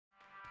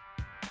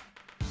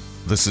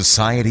The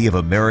Society of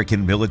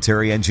American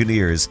Military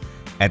Engineers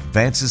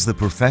advances the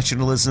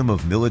professionalism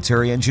of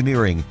military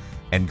engineering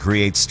and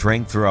creates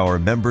strength for our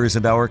members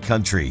and our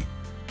country.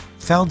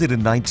 Founded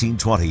in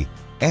 1920,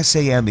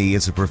 SAME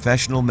is a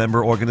professional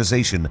member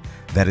organization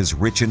that is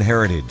rich in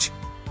heritage.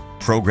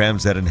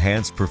 Programs that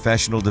enhance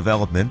professional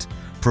development,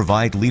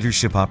 provide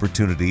leadership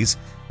opportunities,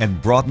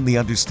 and broaden the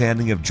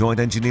understanding of joint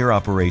engineer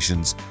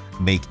operations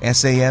make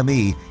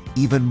SAME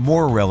even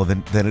more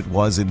relevant than it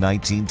was in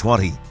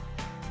 1920.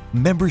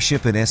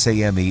 Membership in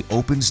SAME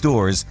opens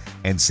doors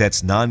and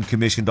sets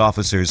non-commissioned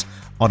officers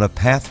on a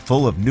path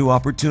full of new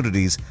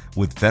opportunities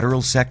with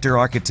federal sector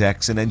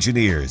architects and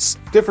engineers.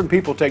 Different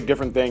people take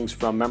different things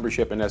from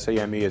membership in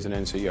SAME as an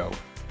NCO.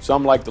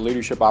 Some like the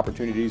leadership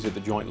opportunities at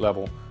the joint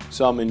level.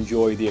 Some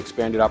enjoy the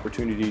expanded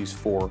opportunities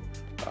for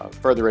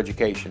further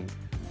education,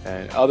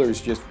 and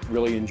others just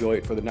really enjoy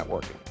it for the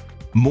networking.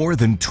 More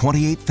than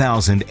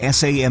 28,000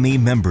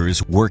 SAME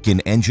members work in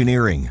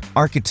engineering,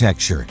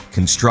 architecture,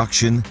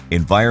 construction,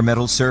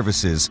 environmental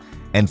services,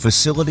 and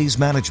facilities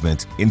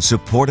management in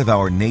support of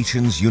our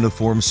nation's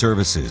uniformed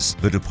services,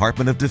 the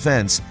Department of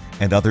Defense,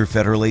 and other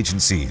federal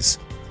agencies.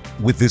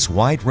 With this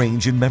wide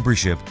range in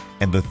membership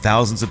and the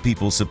thousands of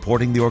people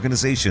supporting the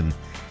organization,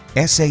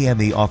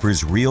 SAME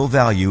offers real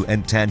value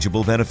and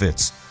tangible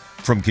benefits,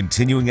 from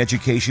continuing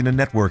education and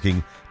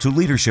networking to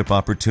leadership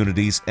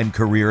opportunities and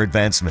career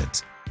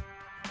advancement.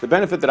 The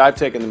benefit that I've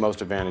taken the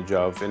most advantage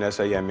of in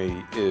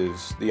SAME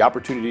is the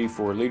opportunity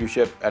for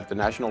leadership at the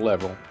national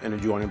level in a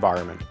joint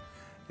environment.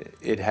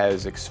 It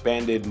has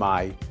expanded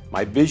my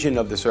vision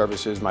of the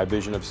services, my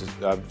vision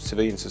of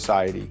civilian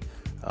society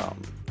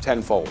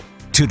tenfold.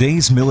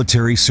 Today's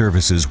military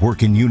services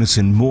work in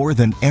unison more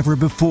than ever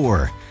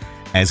before.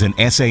 As an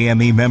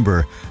SAME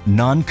member,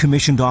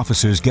 non-commissioned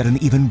officers get an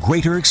even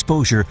greater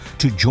exposure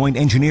to joint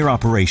engineer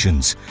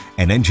operations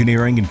and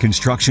engineering and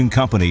construction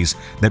companies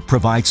that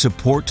provide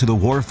support to the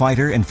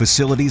warfighter and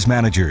facilities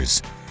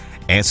managers.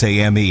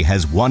 SAME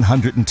has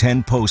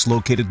 110 posts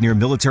located near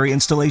military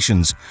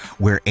installations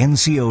where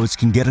NCOs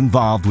can get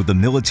involved with the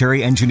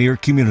military engineer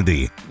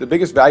community. The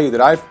biggest value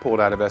that I've pulled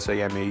out of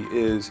SAME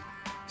is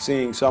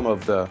seeing some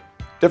of the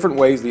different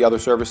ways the other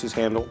services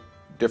handle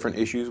different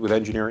issues with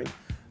engineering.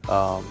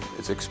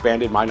 It's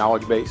expanded my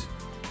knowledge base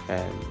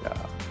and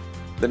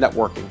the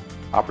networking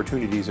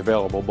opportunities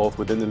available both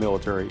within the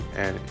military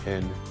and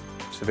in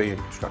civilian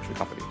construction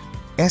companies.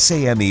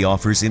 SAME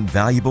offers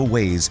invaluable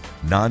ways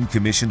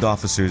non-commissioned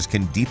officers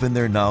can deepen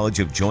their knowledge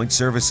of joint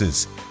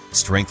services,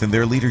 strengthen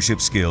their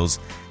leadership skills,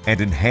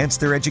 and enhance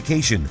their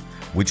education,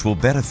 which will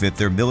benefit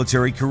their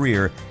military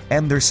career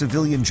and their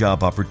civilian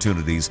job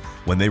opportunities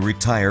when they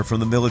retire from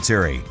the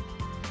military.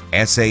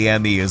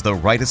 SAME is the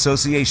right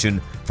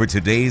association for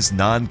today's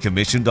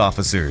non-commissioned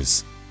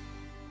officers.